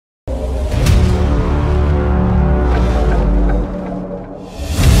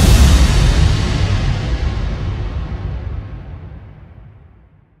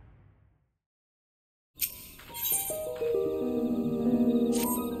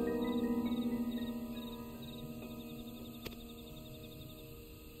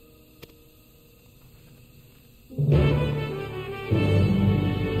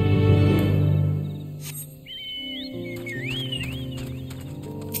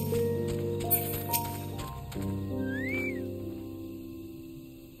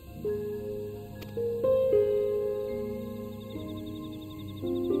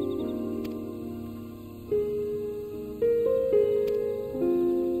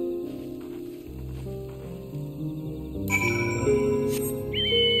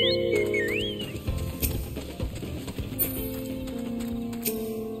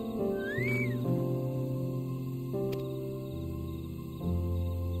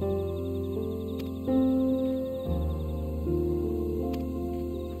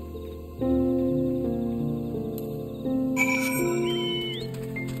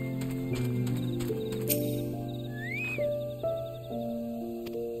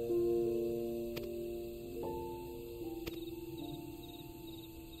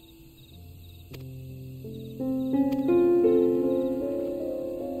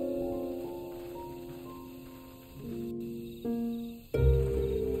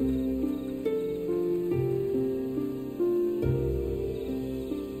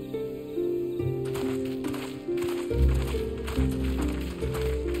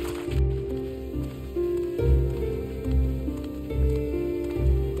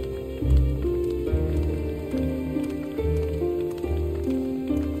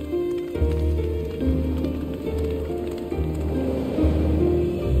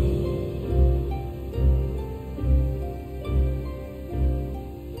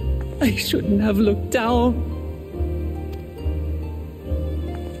I shouldn't have looked down.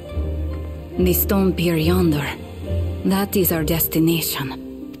 The stone pier yonder. That is our destination.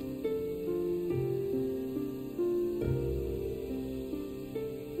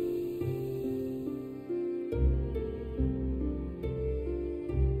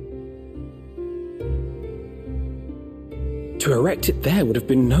 To erect it there would have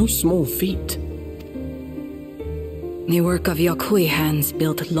been no small feat. The work of Yakui hands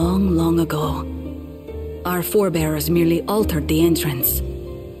built long, long ago. Our forebears merely altered the entrance.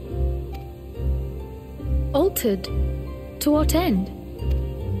 Altered? To what end?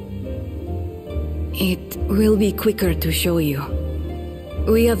 It will be quicker to show you.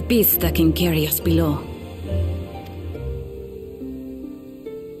 We have beasts that can carry us below.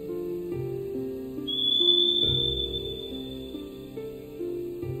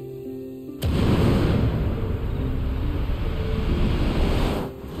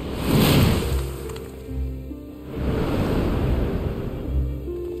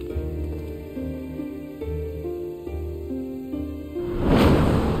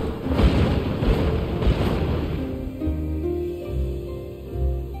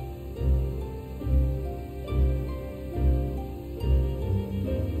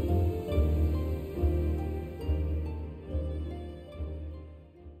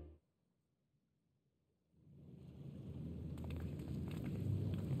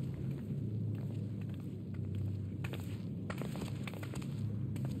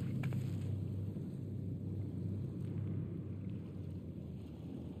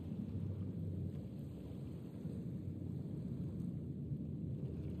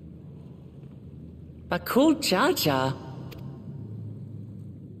 Bakul Jaja.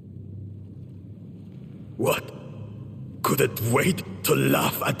 What? Couldn't wait to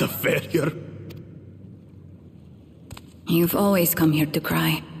laugh at the failure? You've always come here to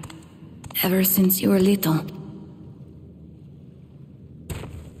cry. Ever since you were little.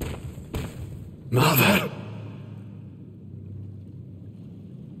 Mother!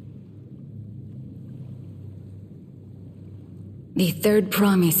 The third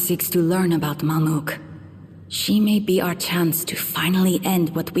promise seeks to learn about Malmuk. She may be our chance to finally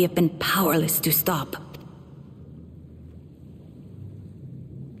end what we have been powerless to stop.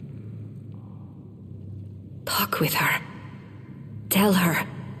 Talk with her. Tell her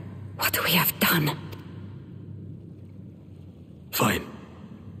what we have done. Fine.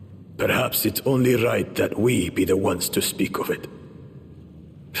 Perhaps it's only right that we be the ones to speak of it.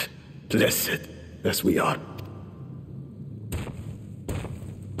 Blessed as we are.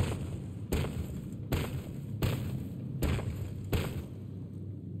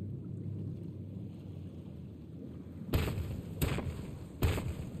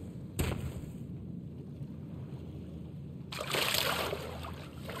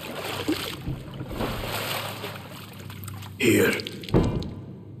 Here.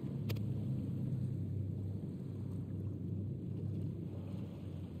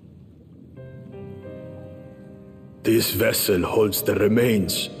 This vessel holds the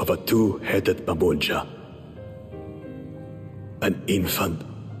remains of a two-headed Mabulja. An infant.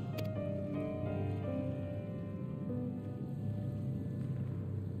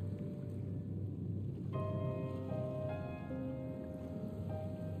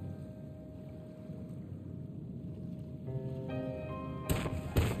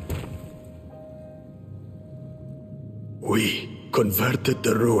 We converted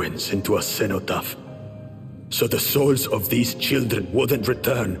the ruins into a cenotaph, so the souls of these children wouldn't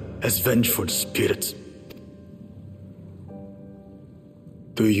return as vengeful spirits.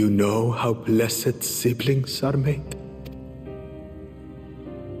 Do you know how blessed siblings are made?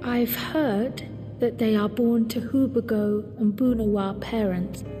 I've heard that they are born to Hubago and Bunawa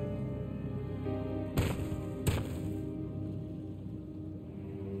parents.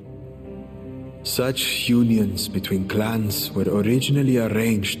 Such unions between clans were originally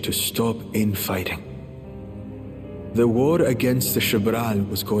arranged to stop infighting. The war against the Shibral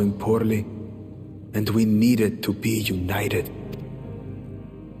was going poorly, and we needed to be united.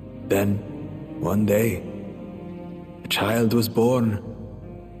 Then, one day, a child was born,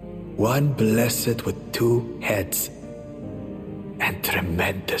 one blessed with two heads and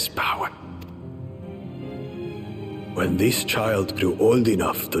tremendous power. When this child grew old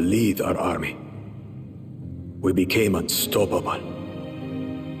enough to lead our army, we became unstoppable.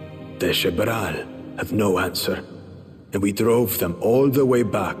 The Shibral had no answer, and we drove them all the way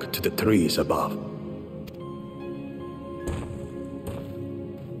back to the trees above.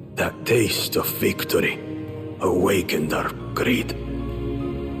 That taste of victory awakened our greed.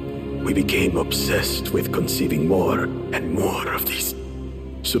 We became obsessed with conceiving more and more of these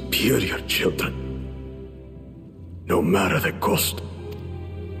superior children. No matter the cost.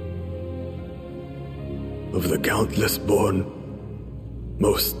 Of the countless born,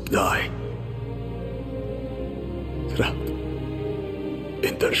 most die. Trapped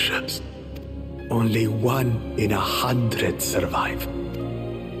in their ships. Only 1 in 100 survive.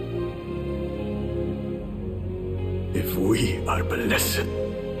 If we are blessed,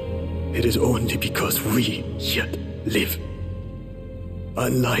 it is only because we yet live.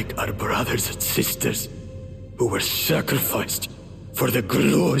 Unlike our brothers and sisters who were sacrificed for the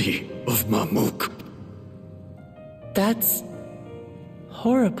glory of Mamuk. That's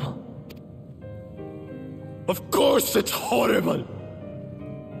horrible. Of course it's horrible.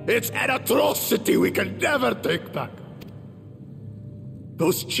 It's an atrocity we can never take back.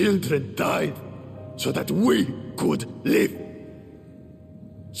 Those children died so that we could live.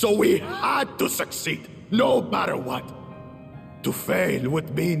 So we had to succeed, no matter what. To fail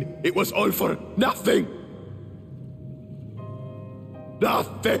would mean it was all for nothing.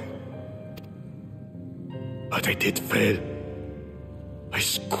 Nothing. But I did fail. I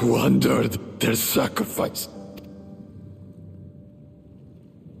squandered their sacrifice.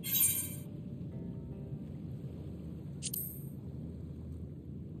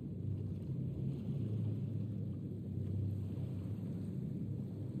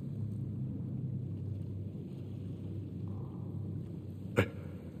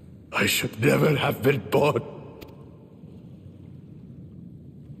 I should never have been born.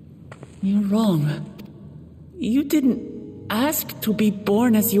 You're wrong. You didn't ask to be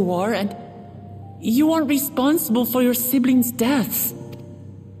born as you are, and you aren't responsible for your siblings' deaths.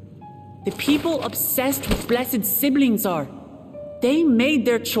 The people obsessed with blessed siblings are. They made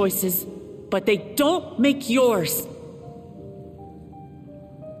their choices, but they don't make yours.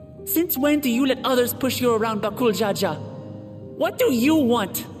 Since when do you let others push you around, Bakul Jaja? What do you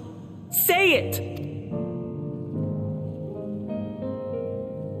want? Say it!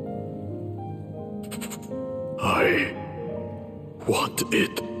 I want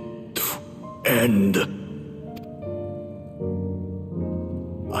it to end.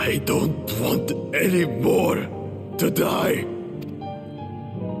 I don't want any more to die.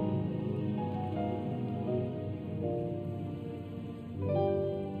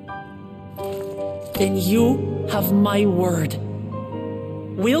 Then you have my word.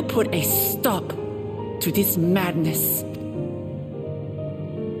 We'll put a stop to this madness.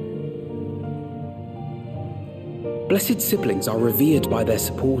 Blessed siblings are revered by their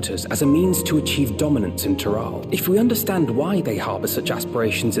supporters as a means to achieve dominance in Taral. If we understand why they harbor such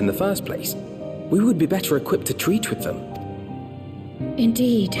aspirations in the first place, we would be better equipped to treat with them.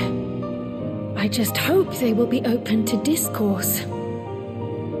 Indeed. I just hope they will be open to discourse.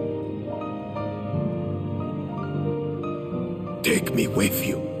 Take me with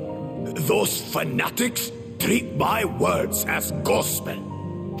you. Those fanatics treat my words as gospel.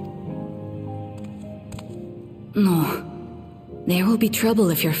 No. There will be trouble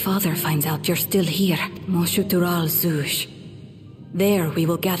if your father finds out you're still here, Moshutural Zush. There we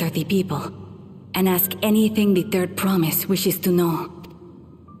will gather the people, and ask anything the Third Promise wishes to know.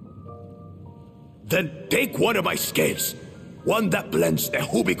 Then take one of my scales. One that blends the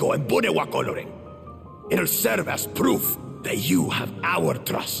Hubiko and Bunewa coloring. It'll serve as proof that you have our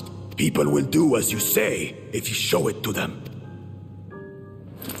trust. People will do as you say if you show it to them.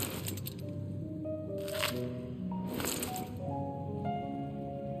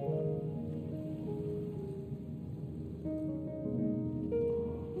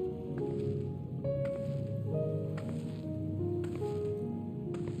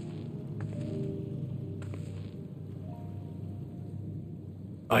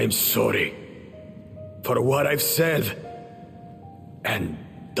 I'm sorry for what I've said and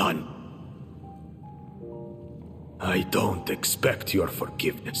done. I don't expect your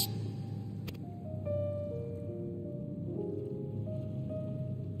forgiveness.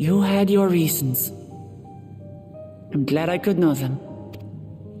 You had your reasons. I'm glad I could know them.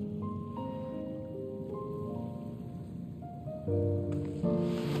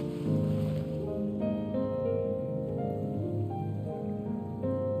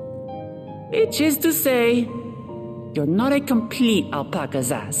 Which is to say, you're not a complete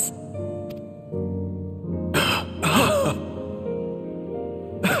alpaca's ass.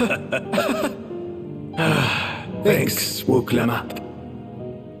 Thanks, Wuklama.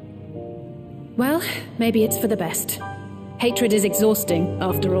 Well, maybe it's for the best. Hatred is exhausting,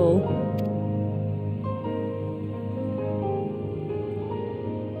 after all.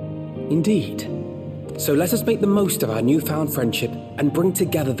 Indeed. So let us make the most of our newfound friendship and bring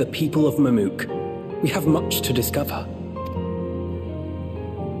together the people of Mamuk. We have much to discover.